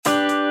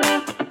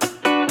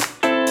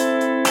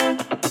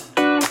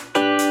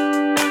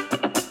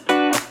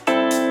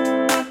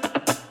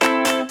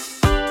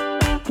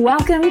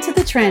Welcome to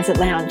the Transit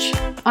Lounge.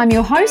 I'm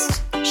your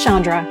host,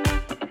 Chandra.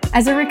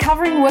 As a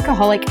recovering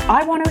workaholic,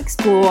 I want to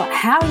explore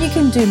how you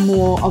can do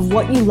more of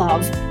what you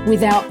love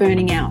without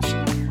burning out.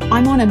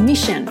 I'm on a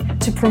mission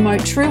to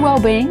promote true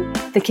well-being,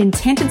 the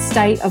contented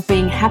state of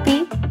being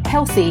happy,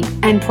 healthy,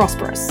 and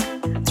prosperous.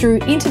 Through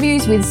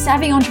interviews with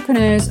savvy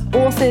entrepreneurs,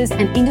 authors,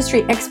 and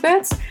industry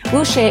experts,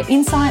 we'll share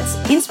insights,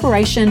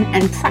 inspiration,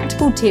 and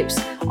practical tips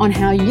on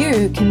how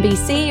you can be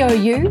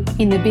CEO you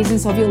in the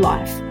business of your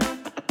life.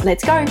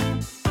 Let's go.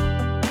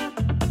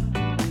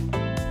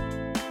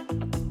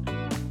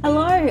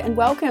 Hello and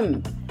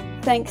welcome.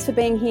 Thanks for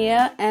being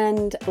here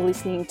and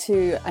listening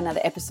to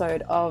another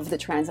episode of the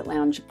Transit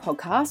Lounge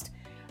podcast.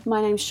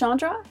 My name's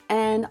Chandra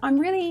and I'm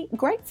really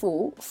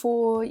grateful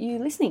for you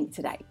listening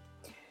today.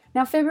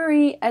 Now,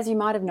 February, as you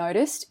might have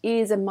noticed,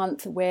 is a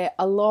month where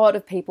a lot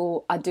of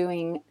people are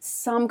doing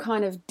some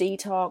kind of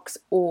detox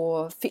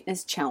or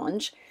fitness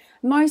challenge,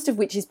 most of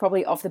which is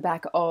probably off the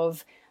back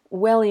of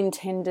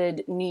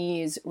well-intended New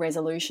Year's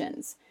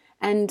resolutions.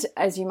 And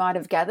as you might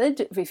have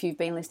gathered, if you've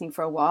been listening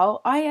for a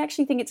while, I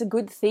actually think it's a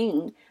good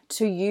thing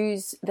to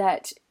use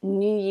that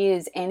New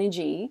Year's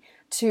energy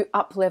to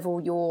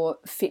up-level your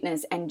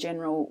fitness and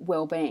general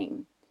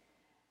well-being.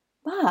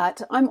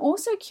 But I'm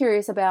also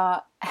curious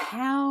about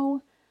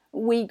how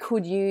we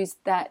could use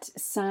that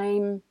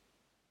same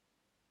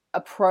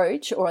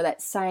approach or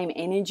that same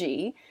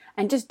energy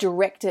and just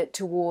direct it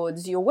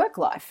towards your work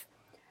life.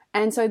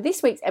 And so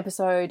this week's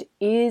episode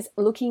is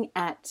looking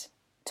at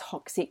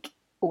toxic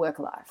work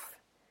life.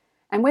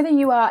 And whether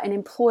you are an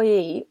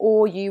employee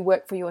or you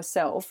work for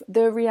yourself,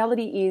 the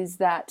reality is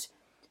that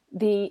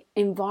the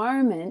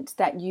environment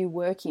that you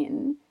work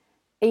in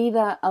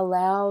either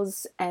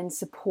allows and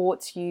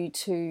supports you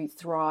to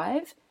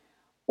thrive,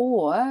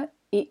 or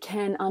it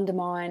can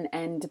undermine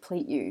and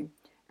deplete you.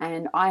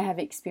 And I have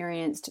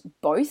experienced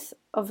both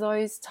of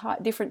those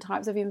different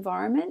types of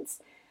environments.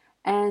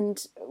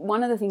 And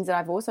one of the things that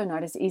I've also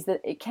noticed is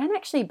that it can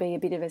actually be a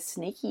bit of a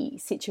sneaky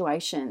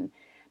situation,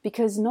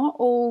 because not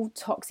all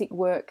toxic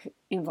work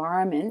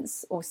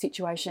environments or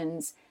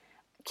situations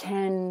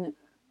can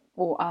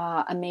or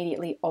are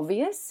immediately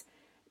obvious.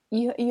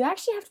 You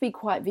actually have to be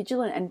quite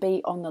vigilant and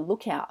be on the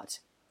lookout.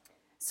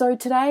 So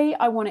today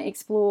I want to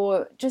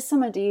explore just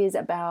some ideas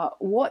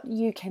about what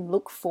you can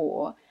look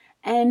for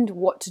and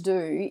what to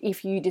do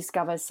if you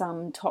discover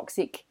some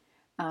toxic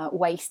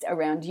waste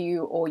around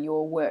you or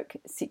your work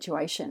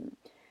situation.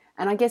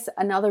 And I guess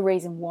another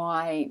reason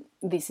why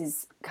this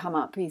has come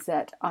up is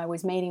that I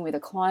was meeting with a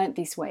client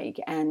this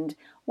week, and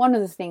one of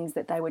the things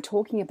that they were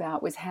talking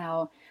about was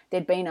how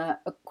there'd been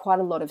quite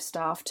a lot of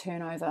staff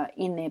turnover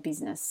in their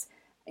business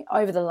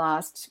over the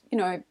last,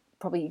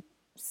 probably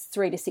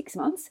 3 to 6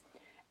 months.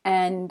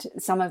 And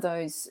some of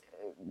those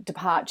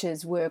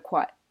departures were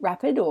quite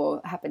rapid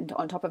or happened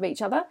on top of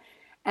each other.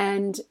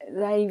 And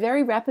they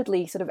very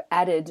rapidly sort of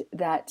added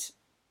that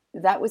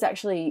was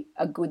actually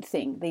a good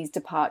thing. These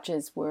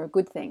departures were a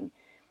good thing.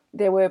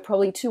 There were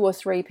probably 2 or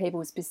 3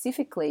 people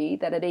specifically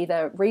that had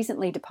either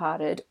recently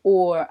departed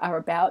or are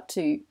about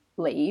to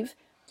leave.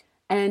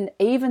 And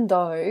even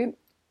though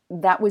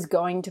that was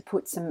going to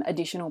put some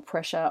additional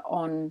pressure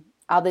on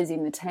others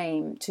in the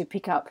team to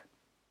pick up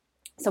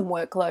some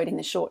workload in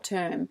the short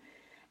term,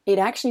 it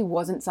actually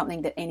wasn't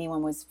something that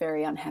anyone was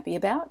very unhappy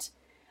about.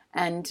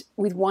 And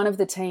with one of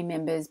the team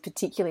members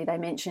particularly, they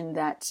mentioned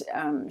that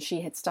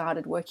she had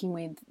started working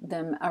with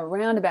them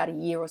around about a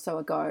year or so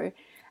ago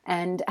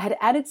and had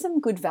added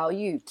some good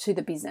value to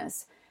the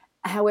business.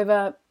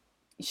 However,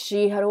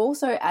 she had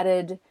also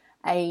added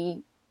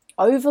a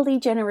overly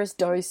generous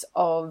dose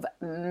of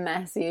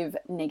massive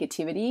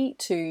negativity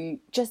to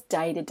just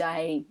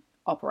day-to-day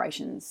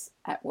operations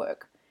at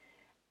work.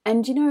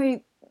 And,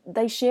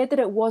 they shared that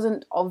it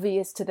wasn't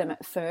obvious to them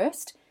at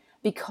first,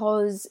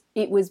 because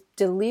it was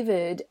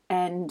delivered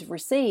and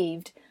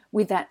received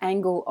with that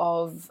angle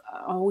of,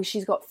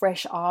 she's got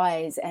fresh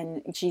eyes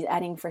and she's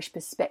adding fresh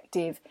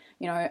perspective,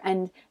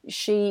 and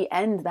she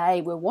and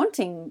they were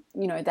wanting,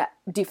 that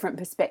different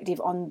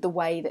perspective on the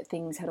way that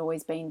things had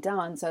always been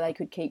done so they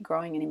could keep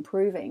growing and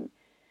improving.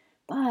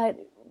 But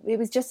it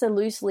was just a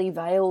loosely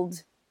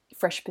veiled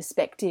fresh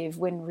perspective,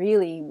 when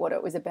really what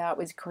it was about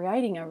was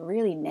creating a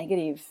really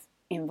negative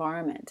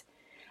environment.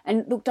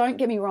 And look, don't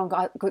get me wrong,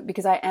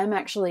 because I am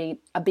actually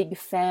a big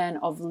fan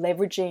of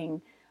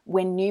leveraging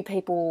when new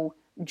people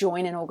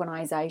join an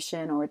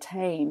organization or a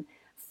team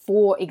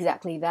for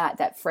exactly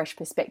that fresh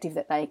perspective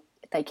that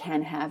they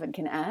can have and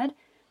can add.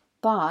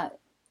 But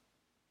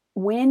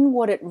when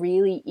what it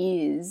really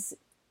is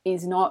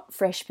not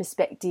fresh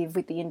perspective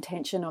with the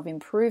intention of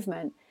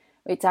improvement,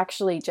 it's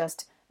actually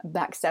just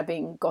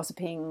backstabbing,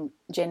 gossiping,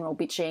 general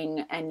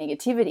bitching and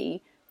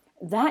negativity,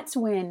 that's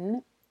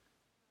when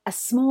a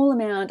small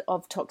amount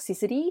of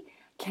toxicity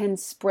can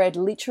spread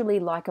literally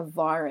like a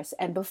virus.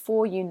 And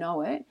before you know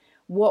it,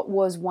 what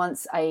was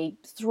once a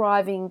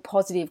thriving,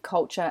 positive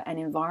culture and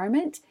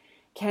environment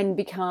can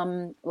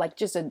become like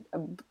just a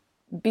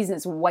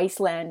business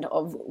wasteland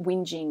of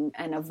whinging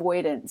and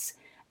avoidance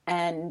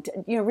and,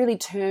 really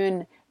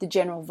turn the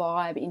general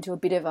vibe into a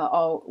bit of a,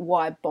 oh,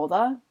 why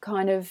bother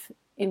kind of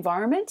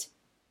environment.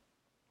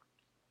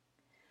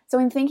 So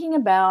in thinking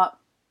about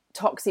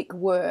toxic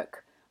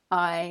work,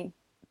 I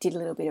did a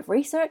little bit of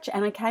research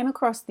and I came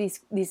across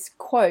this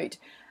quote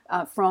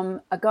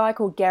from a guy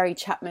called Gary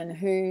Chapman,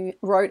 who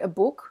wrote a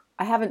book.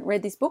 I haven't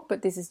read this book,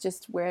 but this is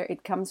just where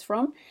it comes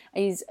from.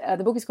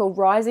 The book is called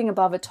Rising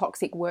Above a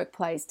Toxic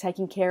Workplace,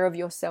 Taking Care of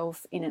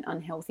Yourself in an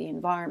Unhealthy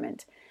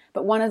Environment.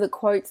 But one of the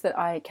quotes that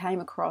I came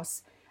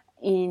across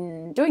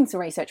in doing some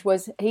research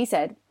was, he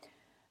said,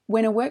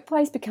 "When a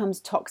workplace becomes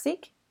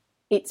toxic,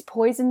 its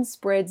poison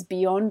spreads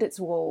beyond its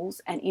walls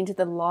and into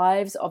the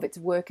lives of its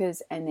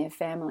workers and their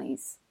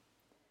families."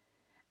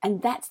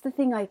 And that's the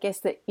thing, I guess,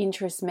 that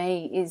interests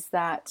me, is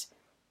that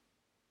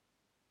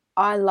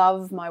I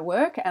love my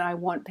work and I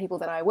want people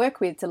that I work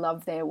with to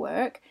love their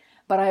work,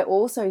 but I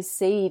also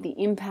see the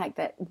impact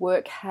that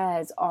work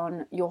has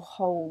on your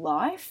whole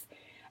life.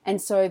 And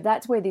so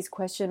that's where this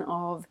question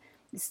of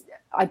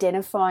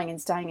identifying and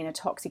staying in a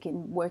toxic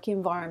work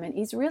environment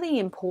is really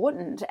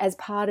important as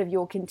part of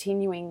your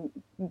continuing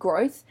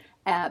growth,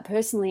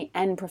 personally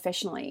and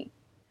professionally.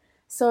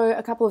 So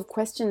a couple of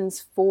questions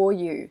for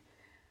you.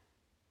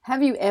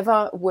 Have you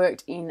ever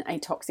worked in a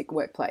toxic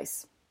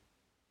workplace?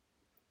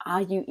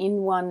 Are you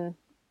in one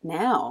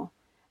now?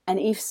 And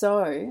if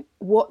so,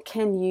 what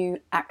can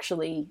you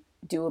actually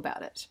do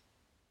about it?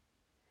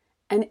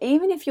 And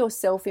even if you're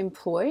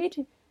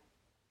self-employed,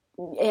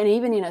 and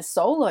even in a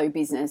solo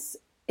business,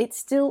 it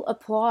still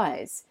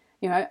applies.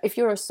 If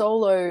you're a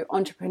solo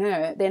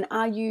entrepreneur, then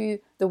are you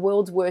the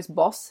world's worst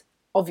boss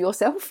of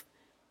yourself?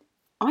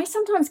 I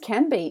sometimes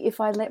can be,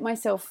 if I let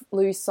myself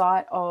lose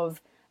sight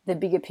of the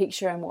bigger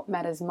picture and what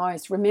matters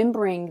most,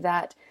 remembering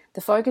that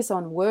the focus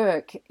on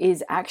work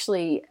is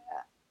actually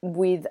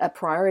with a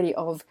priority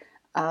of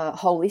a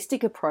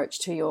holistic approach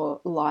to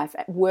your life,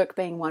 work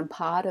being one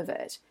part of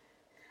it.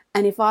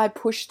 And if I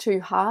push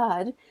too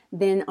hard,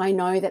 then I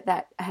know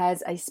that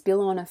has a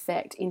spill-on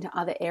effect into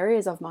other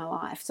areas of my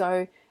life.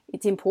 So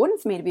it's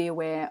important for me to be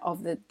aware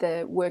of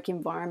the work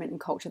environment and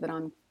culture that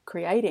I'm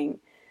creating.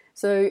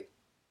 So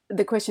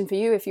the question for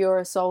you, if you're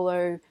a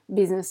solo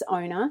business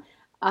owner,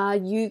 are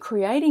you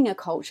creating a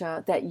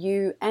culture that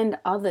you and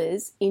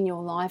others in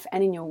your life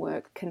and in your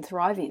work can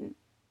thrive in?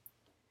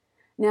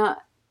 Now,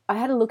 I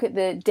had a look at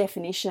the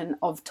definition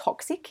of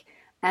toxic,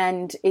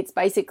 and it's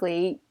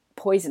basically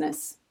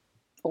poisonous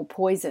or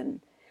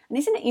poison. And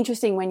isn't it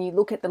interesting when you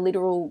look at the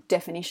literal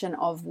definition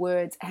of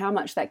words, how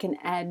much that can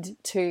add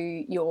to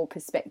your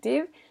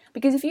perspective?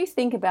 Because if you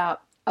think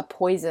about a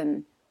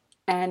poison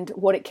and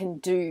what it can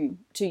do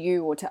to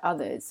you or to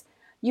others,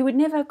 you would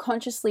never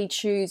consciously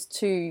choose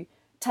to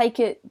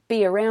take it,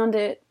 be around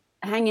it,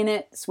 hang in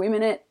it, swim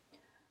in it.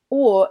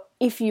 Or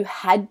if you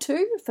had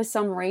to, for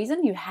some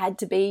reason, you had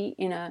to be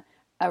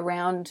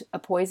around a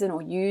poison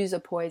or use a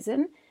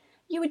poison,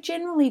 you would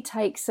generally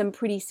take some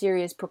pretty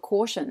serious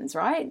precautions,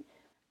 right?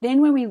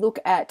 Then when we look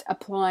at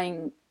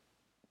applying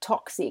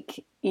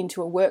toxic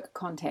into a work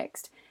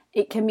context,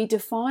 it can be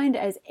defined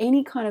as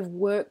any kind of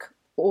work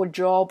or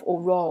job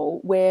or role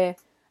where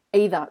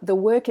either the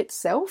work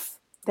itself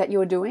that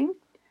you're doing,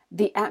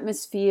 the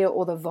atmosphere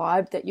or the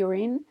vibe that you're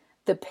in,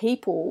 the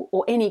people,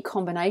 or any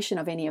combination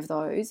of any of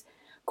those,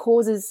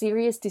 causes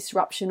serious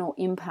disruption or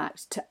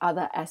impact to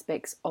other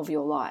aspects of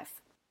your life.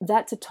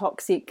 That's a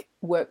toxic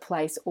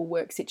workplace or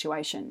work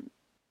situation.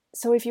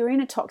 So if you're in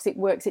a toxic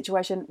work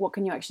situation, what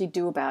can you actually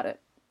do about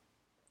it?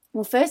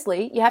 Well,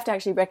 firstly, you have to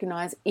actually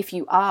recognize if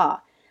you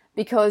are,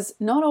 because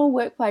not all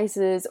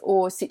workplaces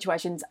or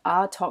situations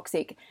are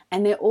toxic,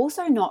 and they're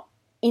also not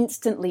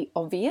instantly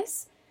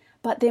obvious,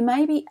 but there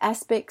may be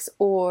aspects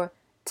or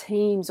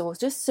teams or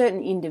just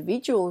certain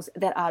individuals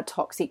that are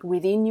toxic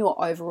within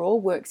your overall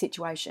work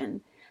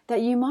situation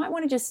that you might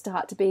want to just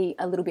start to be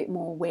a little bit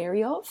more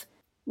wary of.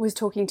 I was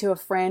talking to a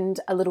friend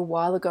a little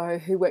while ago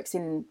who works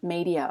in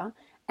media,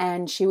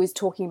 and she was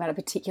talking about a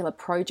particular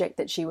project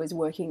that she was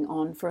working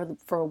on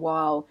for a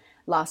while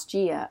last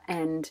year,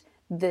 and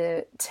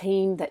the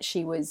team that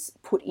she was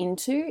put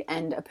into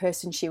and a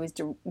person she was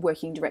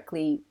working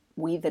directly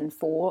with and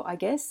for, I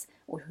guess,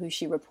 or who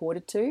she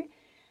reported to,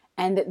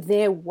 and that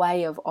their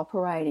way of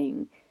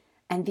operating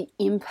and the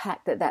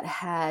impact that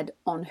had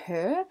on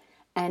her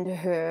and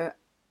her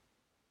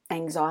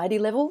anxiety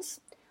levels,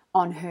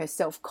 on her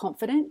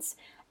self-confidence,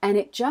 and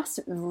it just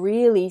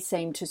really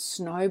seemed to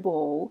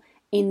snowball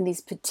in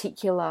this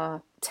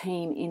particular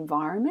team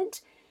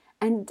environment.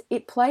 And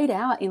it played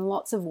out in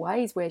lots of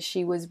ways where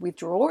she was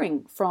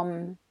withdrawing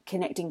from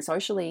connecting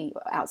socially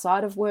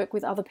outside of work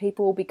with other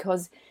people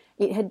because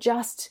it had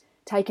just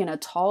taken a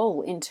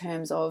toll in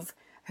terms of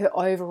her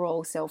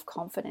overall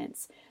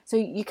self-confidence. So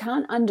you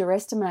can't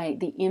underestimate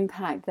the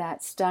impact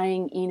that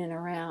staying in and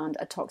around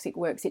a toxic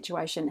work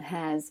situation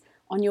has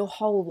on your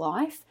whole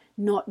life,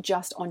 not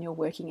just on your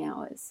working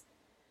hours.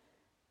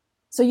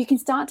 So you can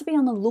start to be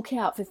on the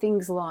lookout for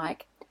things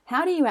like,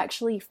 how do you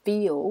actually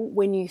feel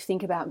when you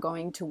think about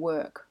going to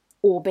work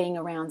or being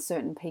around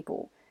certain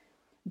people?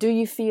 Do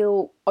you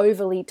feel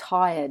overly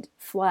tired,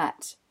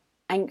 flat,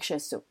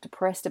 anxious or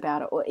depressed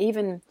about it, or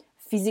even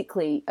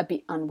physically a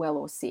bit unwell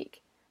or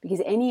sick,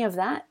 because any of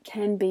that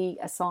can be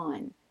a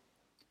sign.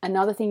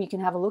 Another thing you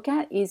can have a look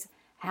at is,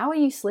 how are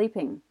you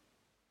sleeping?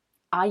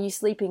 Are you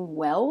sleeping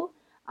well?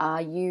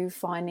 Are you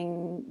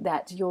finding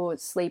that your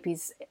sleep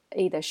is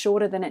either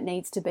shorter than it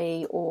needs to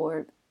be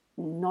or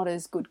not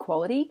as good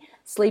quality?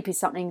 Sleep is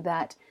something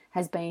that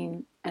has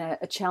been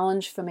a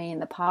challenge for me in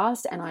the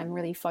past, and I'm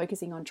really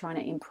focusing on trying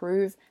to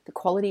improve the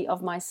quality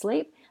of my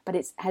sleep, but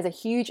it has a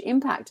huge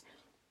impact,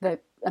 the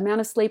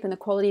amount of sleep and the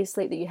quality of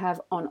sleep that you have,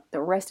 on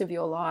the rest of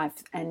your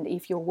life. And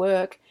if your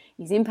work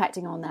is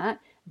impacting on that,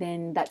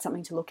 then that's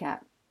something to look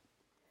at.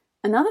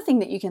 Another thing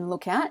that you can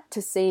look at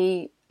to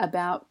see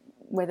about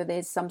whether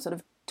there's some sort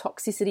of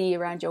toxicity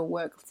around your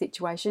work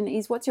situation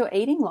is, what's your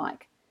eating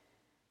like?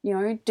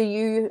 Do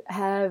you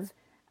have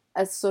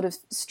a sort of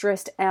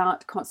stressed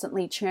out,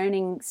 constantly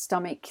churning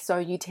stomach, so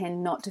you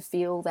tend not to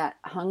feel that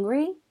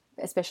hungry,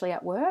 especially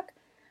at work?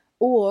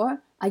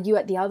 Or are you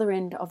at the other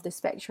end of the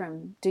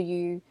spectrum? Do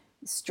you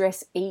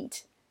stress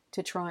eat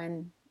to try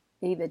and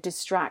either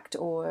distract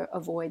or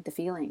avoid the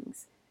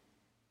feelings?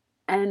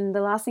 And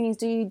the last thing is,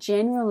 do you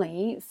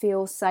generally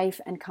feel safe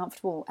and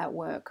comfortable at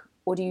work?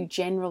 Or do you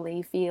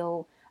generally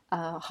feel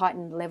a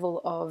heightened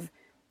level of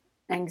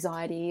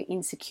anxiety,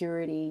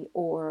 insecurity,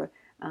 or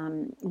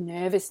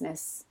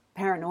nervousness,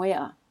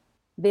 paranoia?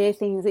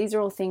 These are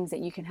all things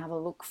that you can have a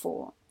look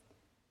for.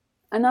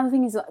 Another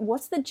thing is,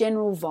 what's the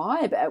general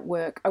vibe at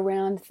work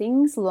around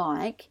things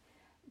like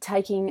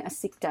taking a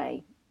sick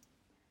day?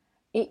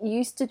 It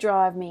used to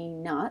drive me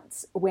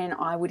nuts when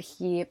I would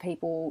hear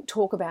people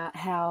talk about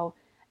how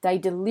they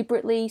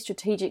deliberately,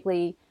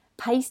 strategically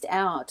paced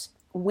out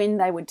when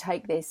they would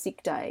take their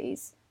sick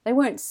days. They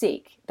weren't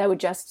sick, they were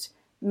just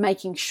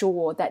making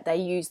sure that they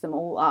used them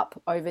all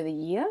up over the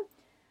year.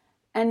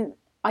 And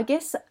I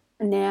guess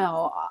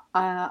now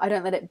I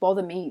don't let it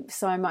bother me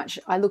so much.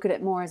 I look at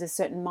it more as a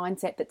certain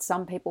mindset that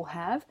some people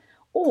have,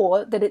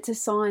 or that it's a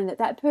sign that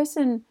that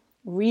person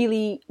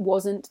really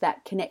wasn't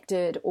that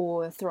connected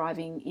or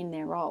thriving in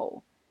their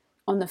role.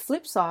 On the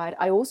flip side,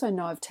 I also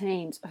know of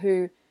teams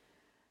who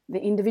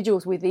the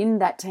individuals within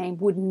that team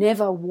would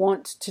never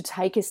want to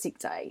take a sick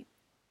day,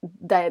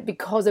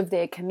 because of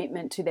their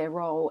commitment to their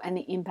role and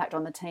the impact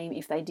on the team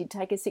if they did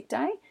take a sick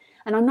day.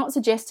 And I'm not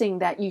suggesting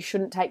that you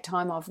shouldn't take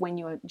time off when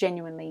you're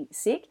genuinely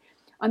sick.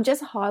 I'm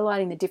just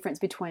highlighting the difference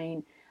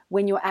between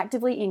when you're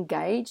actively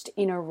engaged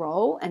in a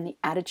role and the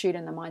attitude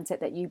and the mindset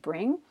that you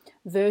bring,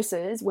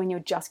 versus when you're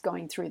just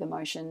going through the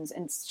motions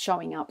and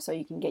showing up so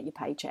you can get your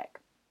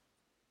paycheck.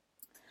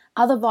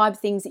 Other vibe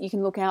things that you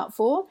can look out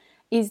for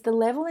is the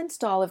level and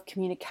style of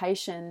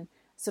communication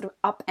sort of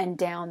up and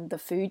down the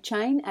food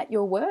chain at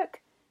your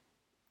work.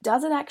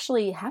 Does it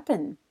actually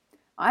happen?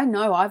 I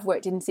know I've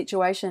worked in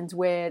situations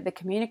where the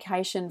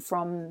communication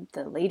from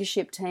the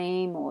leadership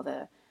team or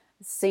the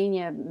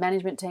senior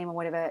management team or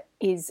whatever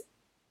is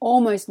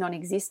almost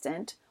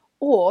non-existent,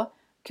 or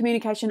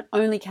communication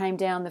only came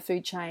down the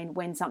food chain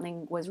when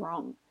something was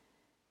wrong.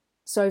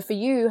 So for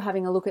you,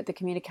 having a look at the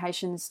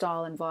communication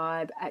style and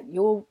vibe at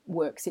your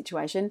work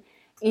situation,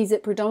 is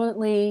it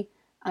predominantly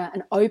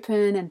an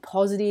open and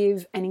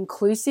positive and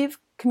inclusive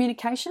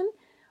communication,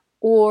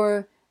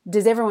 or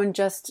does everyone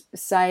just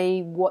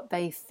say what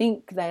they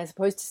think they're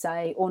supposed to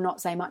say or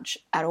not say much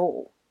at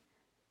all?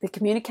 The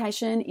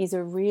communication is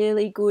a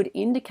really good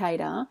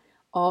indicator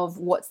of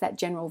what's that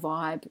general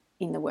vibe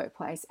in the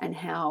workplace and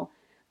how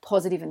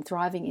positive and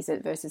thriving is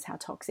it versus how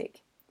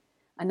toxic.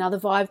 Another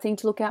vibe thing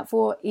to look out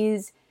for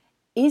is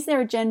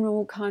there a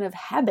general kind of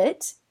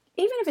habit,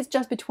 even if it's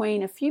just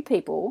between a few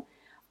people,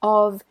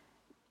 of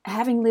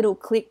having little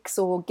cliques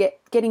or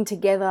getting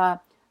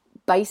together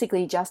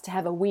basically just to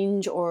have a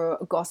whinge or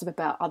a gossip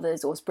about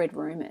others or spread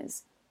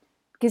rumors?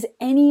 Because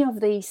any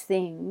of these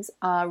things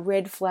are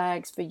red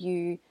flags for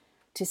you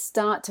to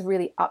start to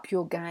really up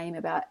your game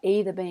about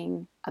either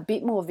being a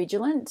bit more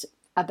vigilant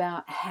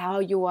about how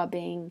you are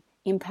being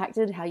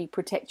impacted, how you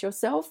protect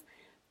yourself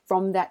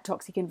from that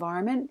toxic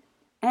environment,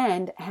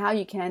 and how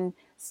you can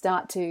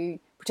start to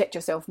protect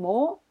yourself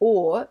more,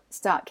 or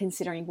start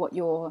considering what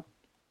your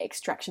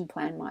extraction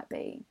plan might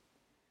be.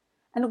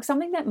 And look,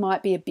 something that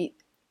might be a bit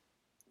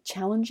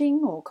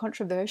challenging or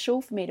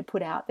controversial for me to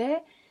put out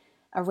there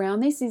around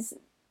this is,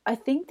 I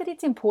think that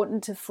it's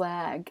important to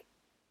flag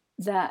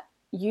that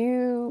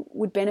you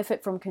would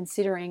benefit from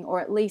considering, or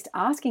at least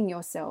asking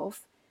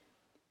yourself,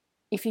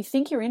 if you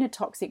think you're in a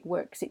toxic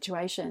work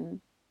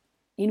situation,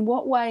 in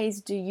what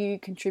ways do you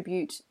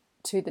contribute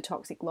to the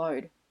toxic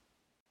load?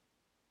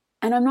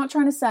 And I'm not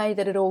trying to say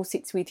that it all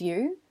sits with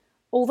you,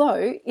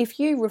 although if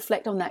you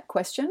reflect on that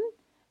question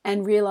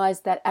and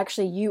realize that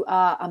actually you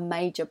are a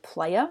major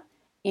player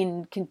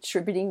in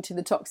contributing to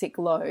the toxic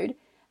load,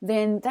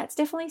 then that's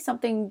definitely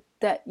something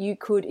that you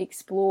could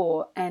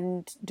explore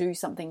and do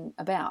something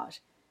about.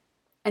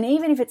 And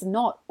even if it's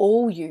not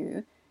all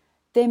you,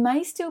 there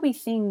may still be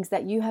things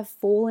that you have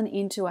fallen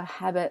into a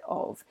habit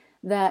of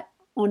that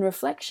on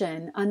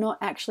reflection are not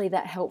actually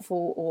that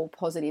helpful or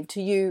positive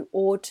to you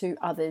or to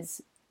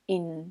others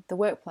in the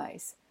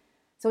workplace.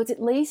 So it's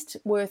at least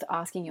worth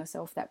asking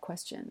yourself that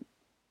question.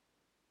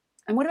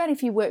 And what about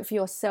if you work for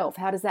yourself?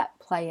 How does that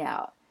play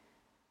out?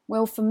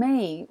 Well, for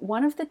me,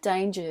 one of the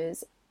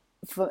dangers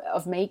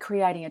of me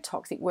creating a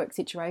toxic work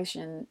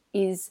situation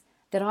is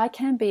that I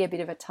can be a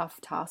bit of a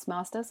tough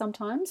taskmaster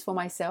sometimes for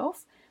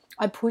myself.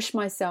 I push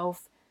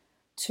myself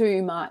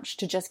too much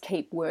to just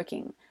keep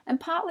working. And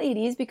partly it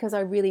is because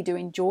I really do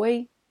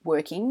enjoy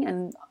working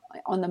and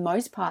on the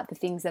most part the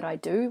things that I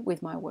do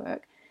with my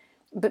work.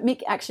 But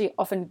Mick actually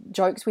often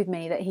jokes with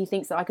me that he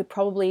thinks that I could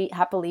probably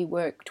happily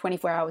work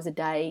 24 hours a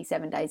day,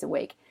 7 days a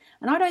week.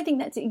 And I don't think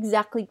that's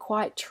exactly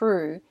quite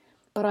true,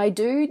 but I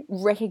do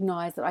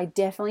recognize that I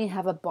definitely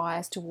have a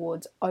bias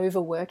towards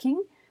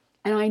overworking.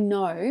 And I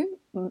know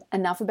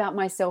enough about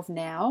myself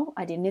now,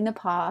 I didn't in the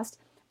past,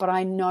 but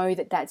I know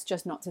that that's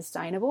just not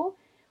sustainable.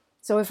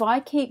 So if I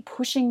keep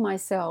pushing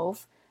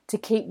myself to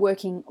keep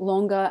working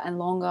longer and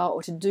longer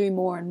or to do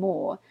more and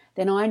more,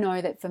 then I know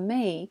that for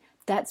me,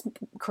 that's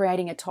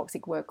creating a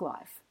toxic work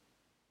life.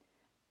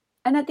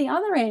 And at the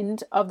other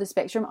end of the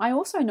spectrum, I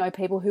also know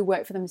people who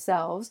work for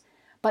themselves,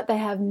 but they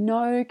have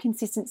no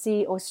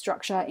consistency or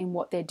structure in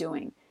what they're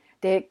doing.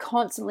 They're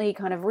constantly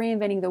kind of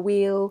reinventing the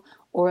wheel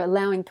or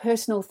allowing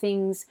personal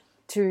things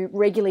to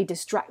regularly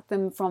distract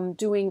them from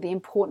doing the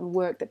important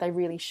work that they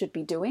really should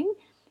be doing,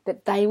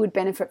 that they would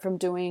benefit from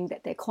doing,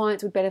 that their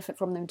clients would benefit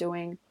from them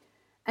doing.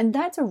 And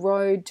that's a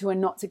road to a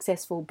not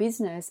successful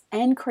business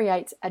and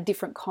creates a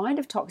different kind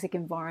of toxic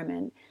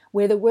environment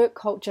where the work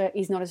culture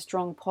is not a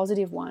strong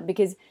positive one.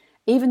 Because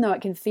even though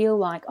it can feel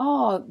like,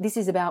 oh, this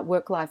is about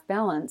work-life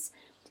balance,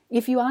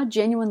 if you are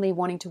genuinely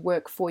wanting to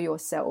work for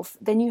yourself,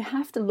 then you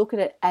have to look at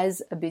it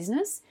as a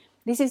business.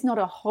 This is not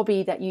a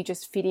hobby that you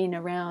just fit in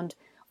around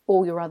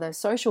all your other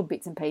social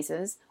bits and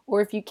pieces.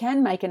 Or if you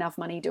can make enough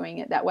money doing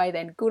it that way,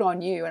 then good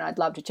on you and I'd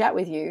love to chat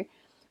with you.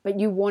 But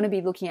you want to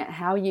be looking at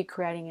how you're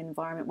creating an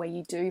environment where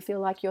you do feel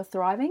like you're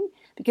thriving.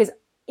 Because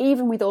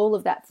even with all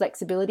of that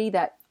flexibility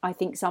that I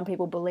think some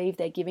people believe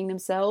they're giving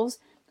themselves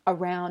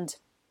around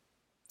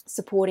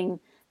supporting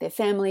their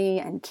family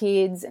and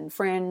kids and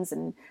friends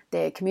and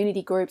their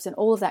community groups and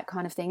all of that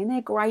kind of thing, and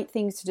they're great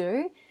things to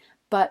do,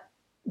 but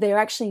they're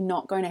actually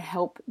not going to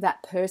help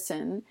that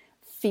person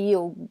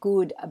feel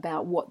good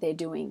about what they're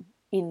doing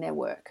in their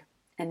work.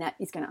 And that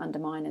is going to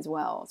undermine as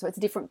well. So it's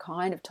a different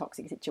kind of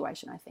toxic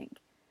situation, I think.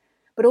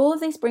 But all of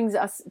this brings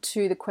us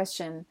to the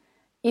question,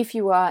 if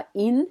you are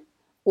in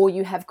or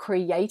you have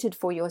created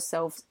for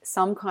yourself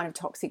some kind of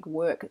toxic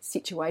work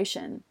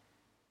situation,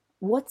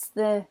 what's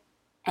the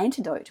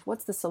antidote?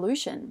 What's the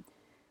solution?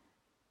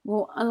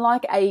 Well,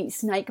 unlike a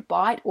snake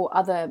bite or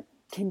other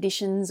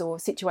conditions or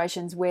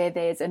situations where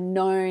there's a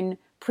known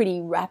pretty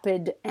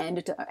rapid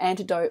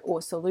antidote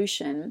or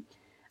solution,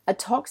 a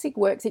toxic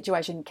work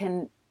situation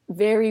can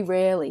very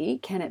rarely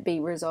can it be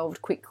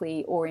resolved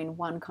quickly or in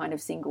one kind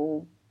of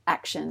single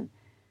action.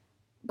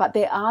 But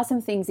there are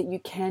some things that you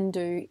can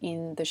do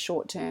in the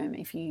short term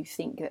if you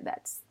think that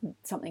that's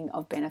something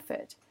of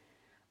benefit.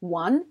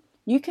 One,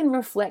 you can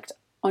reflect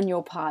on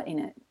your part in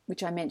it,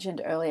 which I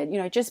mentioned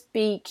earlier. Just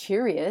be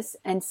curious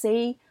and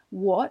see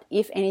what,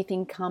 if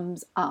anything,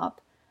 comes up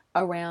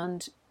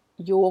around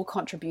your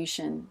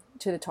contribution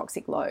to the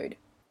toxic load.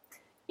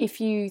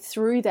 If you,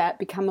 through that,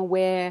 become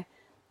aware,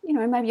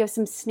 maybe of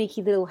some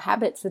sneaky little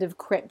habits that have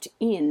crept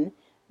in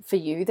for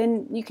you,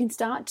 then you can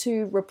start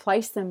to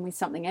replace them with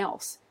something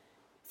else.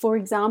 For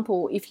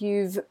example, if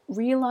you've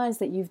realized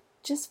that you've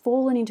just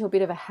fallen into a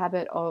bit of a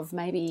habit of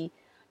maybe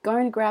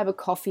going to grab a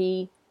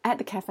coffee at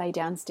the cafe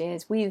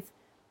downstairs with,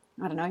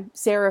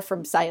 Sarah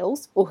from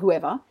sales or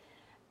whoever,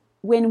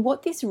 when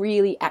what this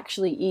really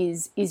actually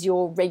is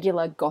your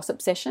regular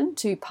gossip session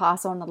to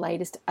pass on the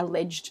latest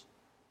alleged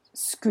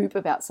scoop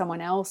about someone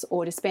else,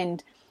 or to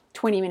spend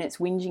 20 minutes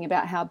whinging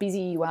about how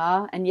busy you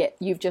are, and yet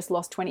you've just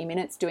lost 20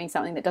 minutes doing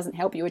something that doesn't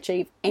help you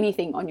achieve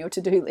anything on your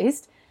to-do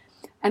list.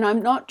 And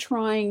I'm not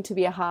trying to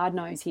be a hard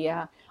nose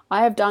here.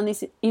 I have done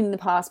this in the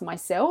past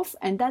myself,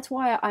 and that's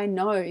why I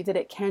know that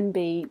it can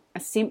be a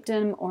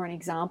symptom or an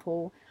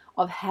example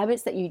of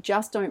habits that you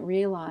just don't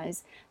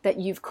realize that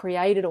you've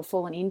created or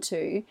fallen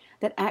into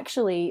that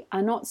actually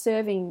are not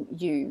serving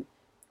you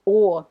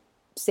or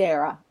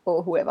Sarah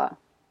or whoever.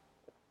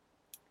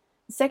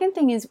 The second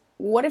thing is,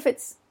 what if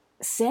it's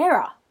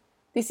Sarah?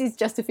 This is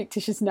just a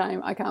fictitious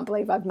name I can't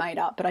believe I've made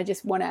up, but I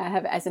just want to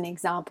have it as an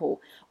example.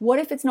 What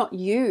if it's not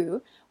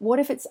you? What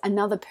if it's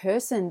another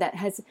person that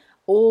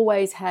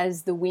always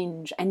has the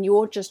whinge and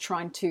you're just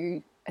trying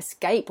to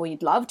escape, or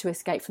you'd love to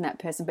escape from that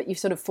person, but you've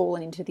sort of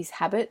fallen into this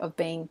habit of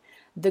being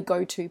the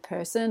go-to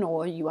person,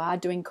 or you are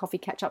doing coffee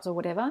catch-ups or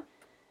whatever?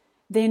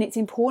 Then it's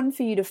important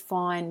for you to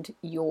find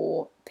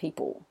your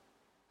people.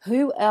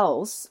 Who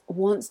else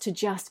wants to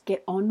just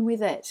get on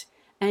with it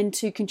and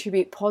to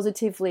contribute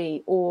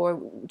positively,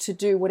 or to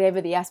do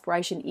whatever the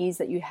aspiration is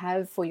that you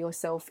have for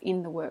yourself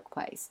in the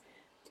workplace?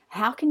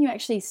 How can you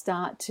actually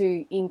start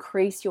to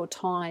increase your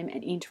time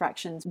and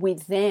interactions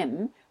with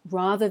them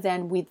rather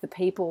than with the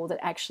people that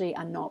actually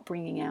are not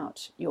bringing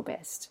out your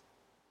best?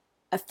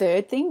 A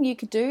third thing you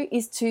could do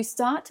is to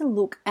start to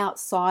look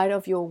outside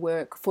of your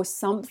work for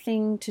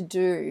something to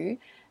do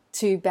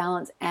to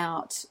balance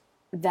out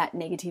that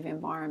negative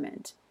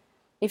environment.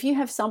 If you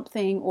have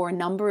something or a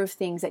number of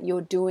things that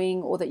you're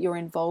doing or that you're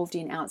involved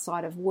in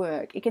outside of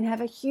work, it can have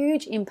a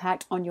huge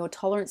impact on your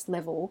tolerance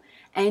level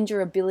and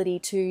your ability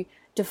to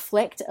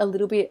deflect a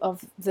little bit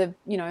of the,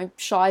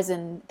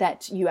 shizen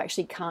that you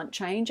actually can't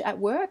change at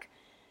work.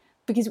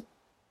 Because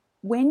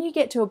when you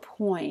get to a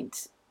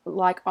point,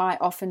 like I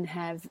often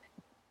have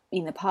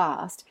in the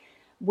past,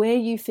 where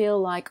you feel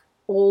like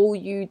all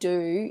you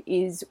do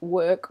is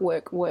work,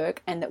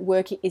 and that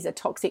work is a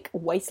toxic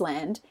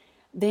wasteland,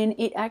 then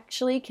it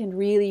actually can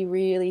really,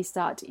 really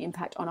start to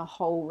impact on a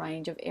whole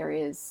range of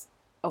areas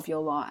of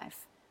your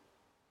life.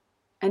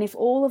 And if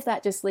all of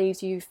that just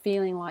leaves you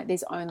feeling like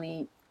there's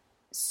only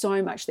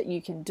so much that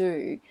you can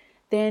do,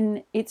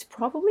 then it's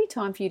probably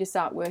time for you to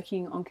start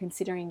working on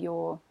considering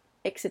your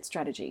exit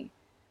strategy.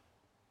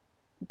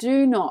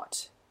 Do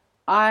not,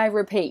 I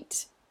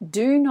repeat,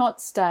 do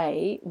not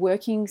stay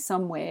working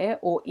somewhere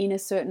or in a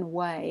certain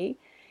way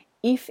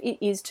if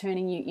it is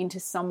turning you into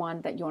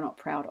someone that you're not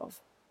proud of.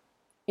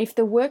 If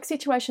the work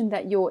situation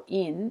that you're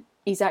in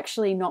is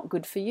actually not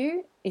good for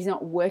you, is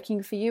not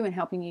working for you and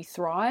helping you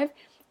thrive,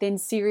 then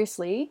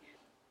seriously,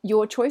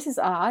 your choices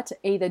are to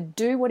either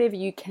do whatever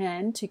you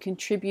can to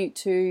contribute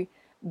to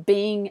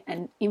being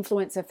an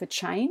influencer for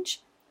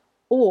change,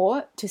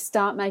 or to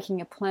start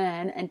making a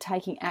plan and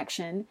taking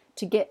action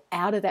to get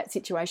out of that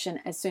situation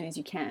as soon as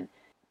you can.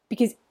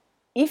 Because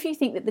if you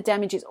think that the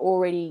damage is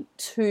already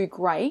too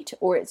great,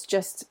 or it's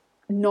just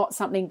not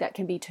something that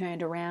can be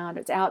turned around,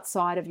 it's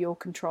outside of your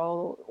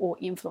control or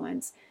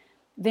influence,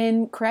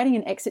 then creating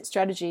an exit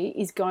strategy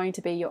is going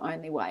to be your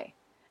only way.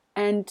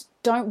 And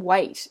don't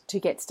wait to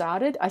get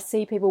started. I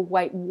see people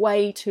wait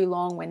way too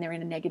long when they're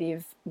in a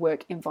negative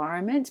work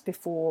environment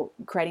before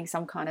creating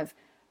some kind of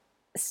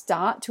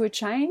start to a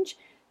change.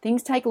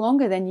 Things take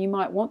longer than you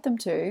might want them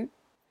to.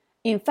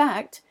 In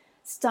fact,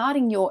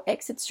 starting your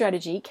exit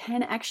strategy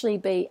can actually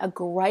be a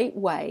great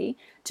way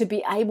to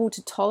be able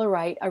to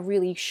tolerate a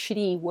really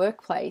shitty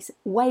workplace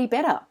way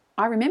better.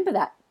 I remember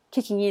that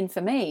kicking in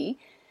for me,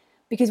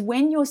 because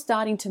when you're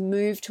starting to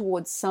move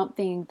towards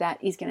something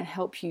that is going to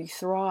help you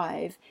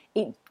thrive,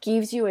 it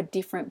gives you a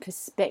different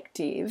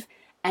perspective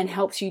and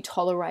helps you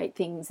tolerate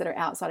things that are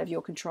outside of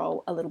your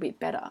control a little bit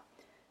better.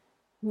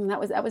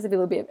 That was a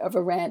little bit of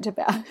a rant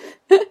about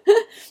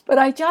but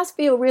I just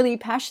feel really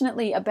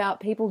passionately about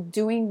people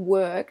doing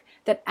work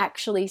that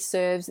actually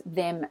serves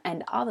them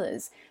and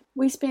others.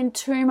 We spend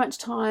too much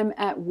time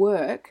at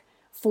work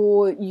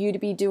for you to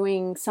be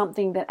doing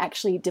something that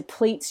actually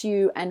depletes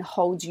you and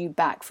holds you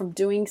back from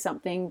doing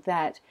something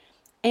that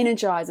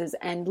energizes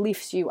and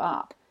lifts you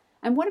up.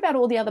 And what about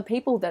all the other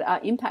people that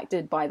are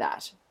impacted by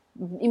that?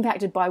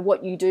 Impacted by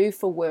what you do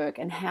for work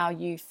and how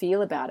you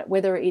feel about it,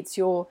 whether it's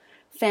your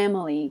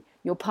family,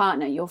 your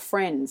partner, your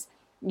friends,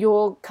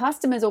 your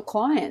customers or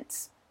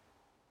clients.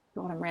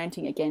 God, I'm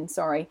ranting again,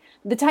 sorry.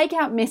 The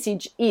takeout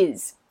message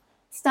is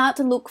start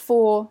to look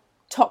for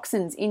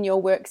toxins in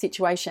your work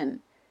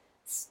situation.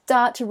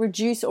 Start to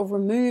reduce or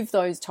remove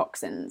those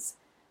toxins.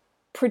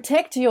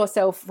 Protect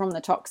yourself from the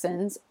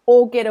toxins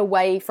or get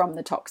away from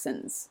the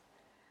toxins.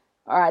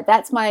 All right,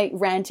 that's my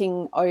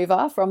ranting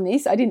over from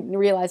this. I didn't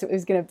realize it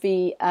was going to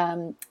be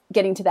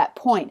getting to that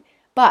point.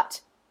 But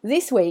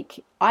this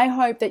week, I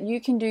hope that you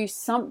can do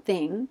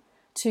something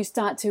to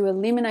start to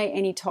eliminate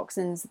any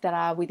toxins that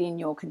are within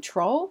your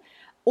control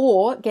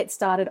or get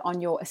started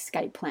on your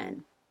escape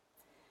plan.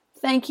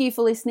 Thank you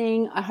for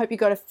listening. I hope you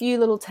got a few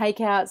little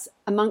takeouts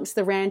amongst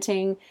the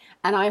ranting,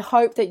 and I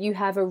hope that you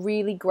have a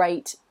really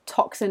great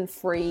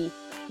toxin-free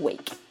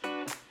week.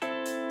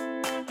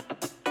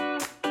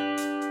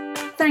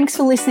 Thanks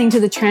for listening to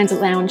the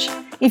Transit Lounge.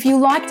 If you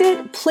liked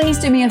it, please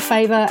do me a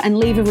favor and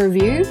leave a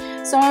review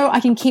so I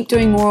can keep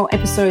doing more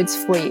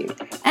episodes for you.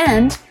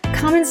 And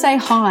come and say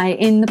hi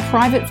in the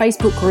private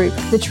Facebook group,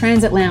 The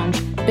Transit Lounge,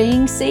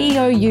 being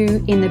CEO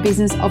you in the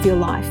business of your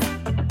life.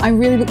 I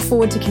really look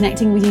forward to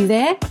connecting with you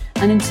there.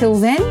 And until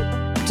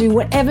then, do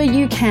whatever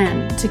you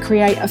can to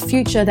create a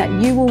future that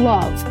you will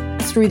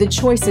love through the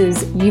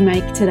choices you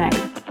make today.